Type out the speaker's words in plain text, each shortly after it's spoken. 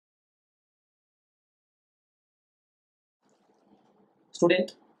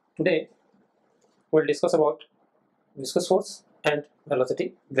Student, today we'll discuss about viscous force and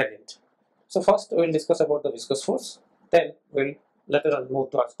velocity gradient. So first we'll discuss about the viscous force, then we'll later on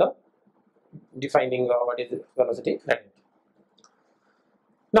move towards the defining what is velocity gradient.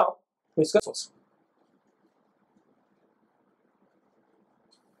 Now, viscous force.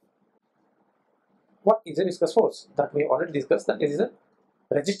 What is a viscous force? That we already discussed, that is a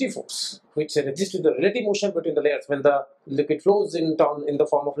resistive force which resists the relative motion between the layers. When the liquid flows in the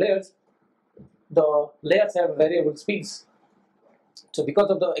form of layers, the layers have variable speeds. So because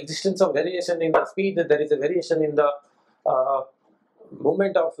of the existence of variation in the speed, there is a variation in the uh,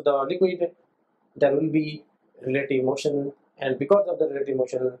 movement of the liquid, there will be relative motion, and because of the relative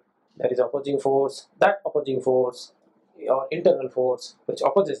motion there is opposing force. That opposing force or internal force which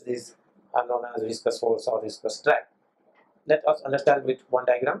opposes this are known as viscous force or viscous drag. Let us understand with one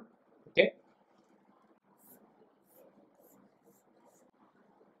diagram. Okay,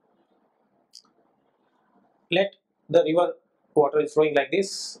 let the river water is flowing like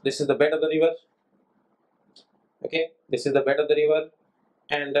this. This is the bed of the river. Okay, this is the bed of the river,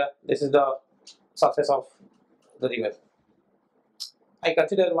 and this is the surface of the river. I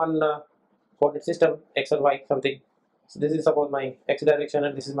consider one coordinate system x and y something. So this is suppose my x direction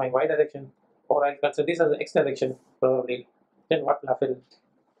and this is my y direction, or I consider this as x direction probably. Then what will happen?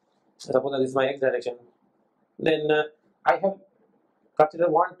 Suppose this is my x direction. Then I have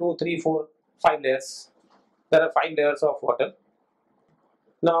considered 1, 2, 3, 4, 5 layers. There are 5 layers of water.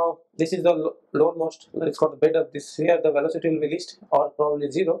 Now this is the lowermost. It's called the bed of this. Here the velocity will be least or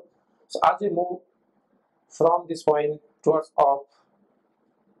probably 0. So as we move from this point towards up,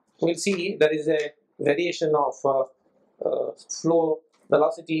 we'll see there is a variation of flow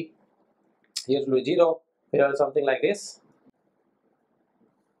velocity. Here will be 0, here something like this,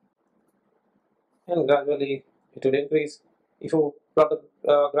 and gradually it will increase. If you plot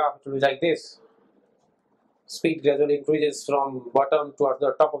the graph, it will be like this. Speed gradually increases from bottom towards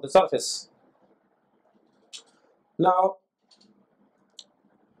the top of the surface. Now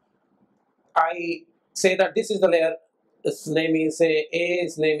I say that this is the layer. Its name is say A,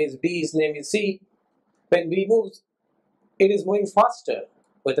 its name is B, its name is C. When B moves, it is moving faster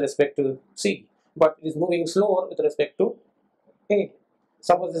with respect to C, but it is moving slower with respect to A.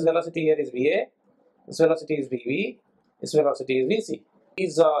 Suppose this velocity here is VA, this velocity is VB, this velocity is VC.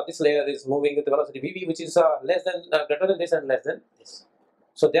 This layer is moving with the velocity VB, which is less than greater than this and less than this.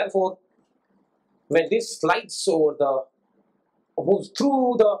 So therefore, when this slides over the moves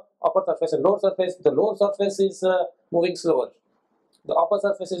through the upper surface and lower surface, the lower surface is moving slower, the upper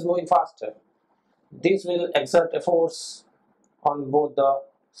surface is moving faster. This will exert a force on both the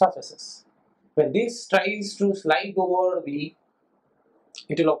surfaces. When this tries to slide over V,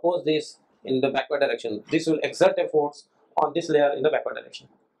 it will oppose this in the backward direction. This will exert a force on this layer in the backward direction,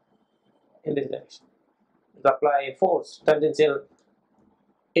 in this direction. It will apply force, tangential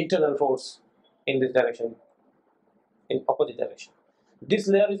internal force in this direction, in opposite direction. This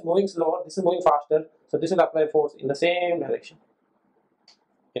layer is moving slower, this is moving faster, so this will apply force in the same direction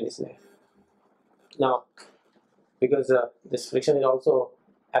in this layer. Now, because this friction is also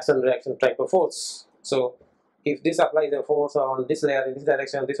action reaction type of force, so if this applies a force on this layer in this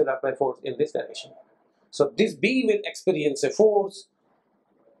direction, this will apply force in this direction. So this B will experience a force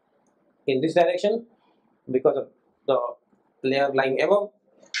in this direction because of the layer lying above,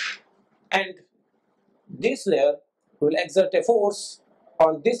 and this layer will exert a force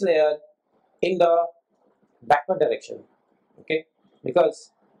on this layer in the backward direction. Okay,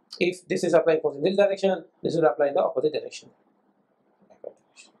 because if this is applying force in this direction, this will apply in the opposite direction.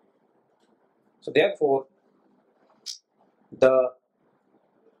 So therefore,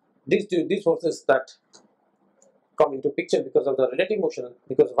 these forces that come into picture because of the relative motion.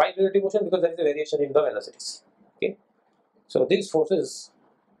 Because why relative motion? Because there is a variation in the velocities. Okay, so these forces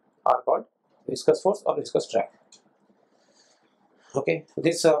are called viscous force or viscous drag. Okay,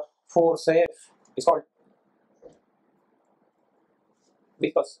 this force F is called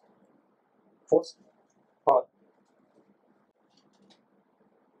viscous force or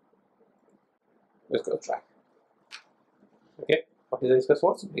viscous drag. Okay, what is the viscous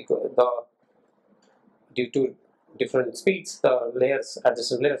force? Because due to different speeds, the layers,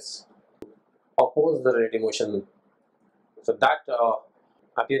 adjacent layers, oppose the relative motion. So that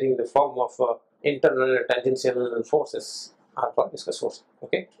appearing in the form of internal tangential forces are called viscous force.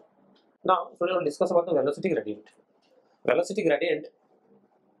 Okay. Now, we will discuss about the velocity gradient. Velocity gradient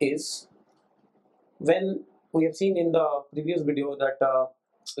is when we have seen in the previous video that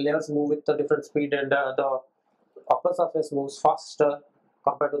layers move with a different speed, and the upper surface moves faster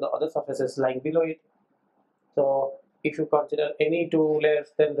compared to the other surfaces lying below it. So if you consider any two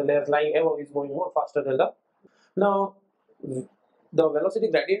layers, then the layers lying above is moving more faster than the. Now, the velocity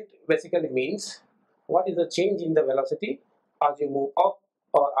gradient basically means what is the change in the velocity as you move up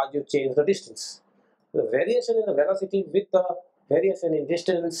or as you change the distance. The variation in the velocity with the variation in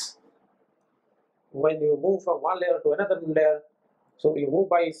distance when you move from one layer to another layer. So you move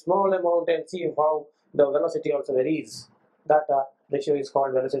by a small amount and see how the velocity also varies. That ratio is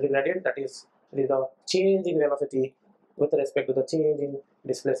called velocity gradient. That is the change in velocity with respect to the change in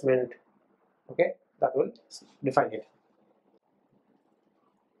displacement. Okay, that will define it.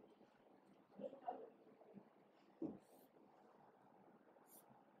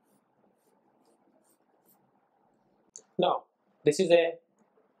 Now, this is a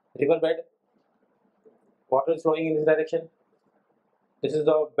river bed. Water is flowing in this direction. This is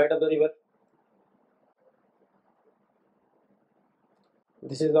the bed of the river.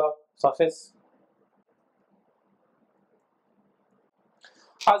 This is the surface.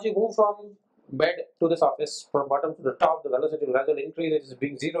 As you move from bed to the surface, from bottom to the top, the velocity will gradually increase. It is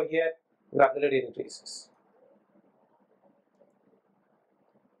being zero here, gradually it increases.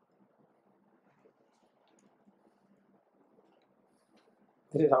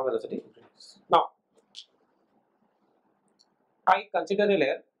 This is how velocity increases. Now, I consider a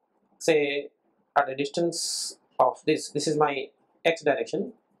layer, say at a distance of this. This is my x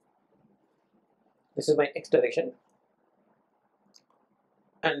direction. This is my x direction,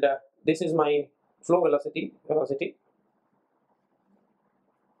 and this is my flow velocity.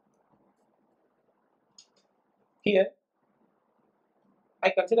 Here, I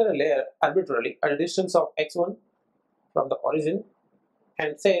consider a layer arbitrarily at a distance of x1 from the origin,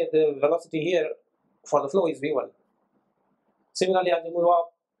 and say the velocity here for the flow is v1. Similarly, as you move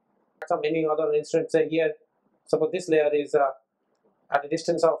up, some any other instance, say here, suppose this layer is at a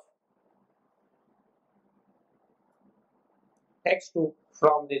distance of x2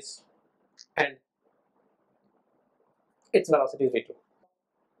 from this, and its velocity is v2.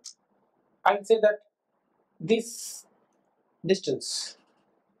 I will say that this distance,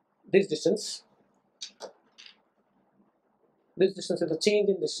 this distance, this distance is the change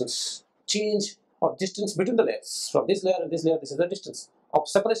in distance, change of distance between the layers. From this layer and this layer, this is the distance of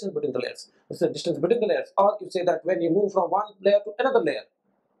separation between the layers. This is the distance between the layers. Or you say that when you move from one layer to another layer,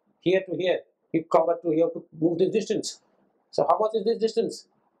 here to here, you cover to here to move this distance. So how much is this distance?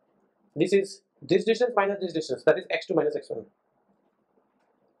 This is this distance minus this distance, that is x2 minus x1.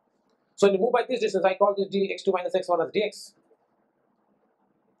 So when you move by this distance, I call this dx2 minus x1 as dx.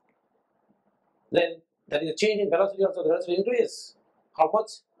 Then there is a change in velocity also, the velocity increases. How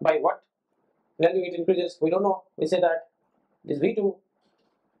much? By what value it increases? We don't know. We say that this v2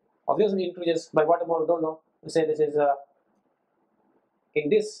 obviously increases by what amount? We don't know. We say this is in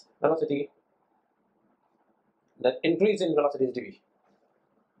this velocity, that increase in velocity is dv.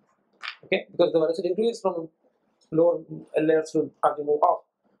 Okay, because the velocity increases from lower layers to as you move up.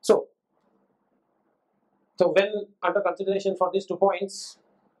 So when under consideration for these 2 points,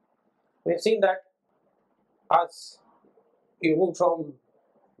 we have seen that as you move from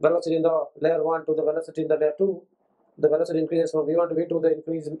velocity in the layer 1 to the velocity in the layer 2, the velocity increases from v1 to v2.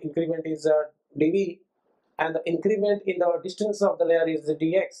 The increment is dv, and the increment in the distance of the layer is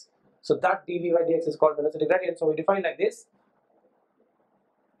dx. So that dv by dx is called velocity gradient. So we define like this.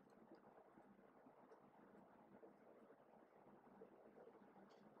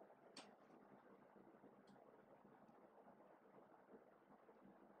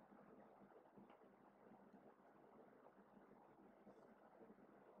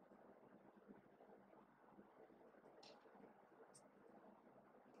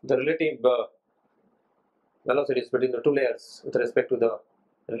 The relative velocities between the two layers with respect to the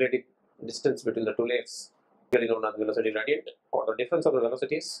relative distance between the two layers, usually known as velocity gradient, or the difference of the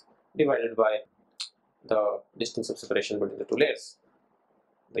velocities divided by the distance of separation between the two layers.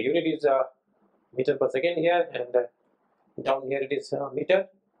 The unit is meter per second here, and down here it is meter.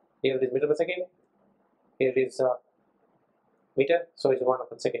 Here it is meter per second. Here it is meter. So it's 1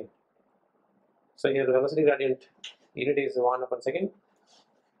 upon second. So here the velocity gradient unit is 1 upon second.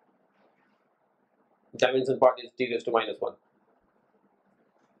 Dimension part is t raised to minus 1.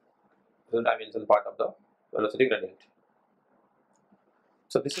 The dimension part of the velocity gradient.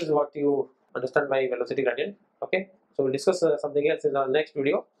 So this is what you understand by velocity gradient. Okay, so we'll discuss something else in our next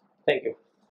video. Thank you.